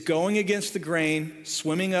is going against the grain,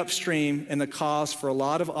 swimming upstream, and the cause for a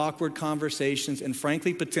lot of awkward conversations and,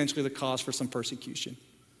 frankly, potentially the cause for some persecution.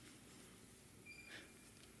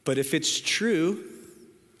 But if it's true,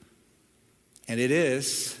 and it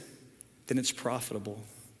is, then it's profitable.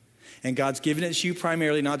 And God's given it to you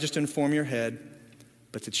primarily not just to inform your head,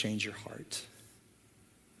 but to change your heart.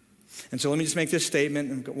 And so let me just make this statement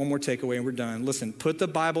and one more takeaway and we're done. Listen, put the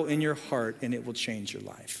Bible in your heart and it will change your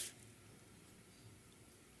life.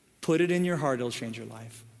 Put it in your heart, it'll change your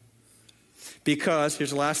life. Because,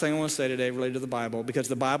 here's the last thing I want to say today related to the Bible, because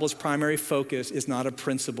the Bible's primary focus is not a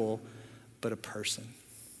principle, but a person.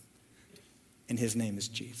 And his name is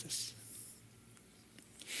Jesus.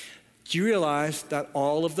 Do you realize that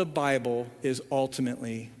all of the Bible is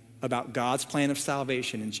ultimately about God's plan of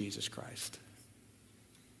salvation in Jesus Christ?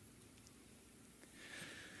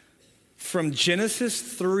 From Genesis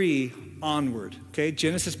 3 onward, okay,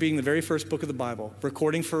 Genesis being the very first book of the Bible,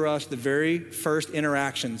 recording for us the very first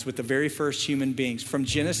interactions with the very first human beings. From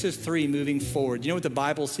Genesis 3 moving forward, you know what the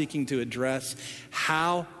Bible is seeking to address?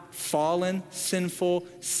 How fallen, sinful,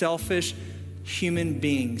 selfish human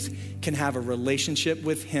beings can have a relationship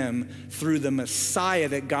with him through the Messiah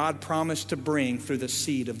that God promised to bring through the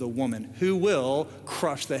seed of the woman who will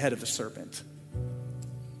crush the head of the serpent.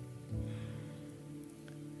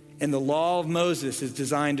 And the law of Moses is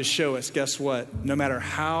designed to show us, guess what? No matter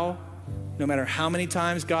how many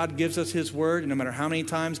times God gives us his word, and no matter how many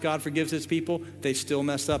times God forgives his people, they still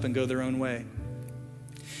mess up and go their own way.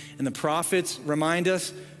 And the prophets remind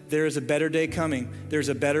us there is a better day coming. There's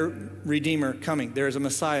a better Redeemer coming. There is a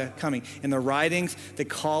Messiah coming. And the writings, they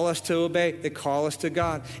call us to obey. They call us to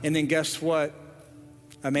God. And then guess what?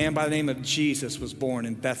 A man by the name of Jesus was born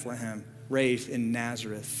in Bethlehem, raised in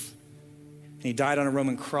Nazareth. And he died on a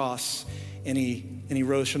Roman cross, and he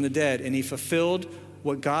rose from the dead. And he fulfilled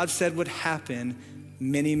what God said would happen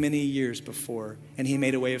many, many years before. And he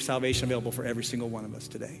made a way of salvation available for every single one of us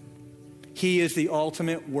today. He is the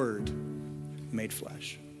ultimate word made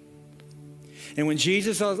flesh. And when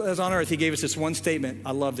Jesus was on earth, he gave us this one statement.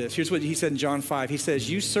 I love this. Here's what he said in John 5. He says,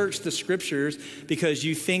 you search the scriptures because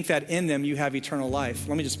you think that in them you have eternal life.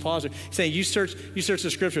 Let me just pause there. He's saying you search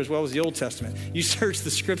the scriptures as well as the Old Testament. You search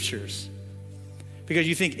the scriptures because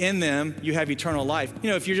you think in them you have eternal life.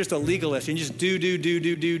 You know, if you're just a legalist and you just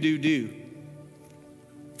do.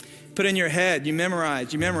 Put in your head, you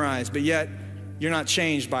memorize, but yet you're not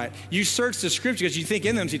changed by it. You search the scriptures because you think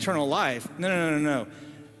in them is eternal life. No.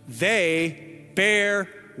 They bear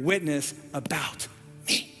witness about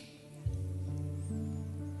me.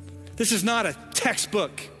 This is not a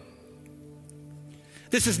textbook.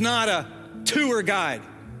 This is not a tour guide.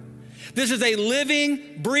 This is a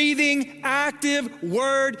living, breathing, active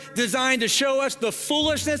word designed to show us the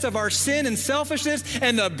foolishness of our sin and selfishness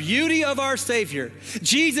and the beauty of our Savior.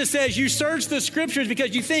 Jesus says you search the scriptures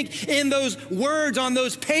because you think in those words on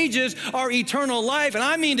those pages are eternal life. And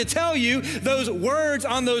I mean to tell you, those words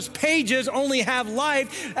on those pages only have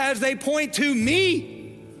life as they point to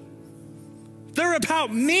me. They're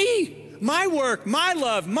about me. My work, my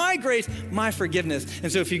love, my grace, my forgiveness.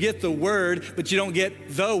 And so if you get the word, but you don't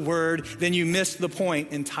get the word, then you miss the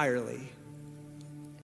point entirely.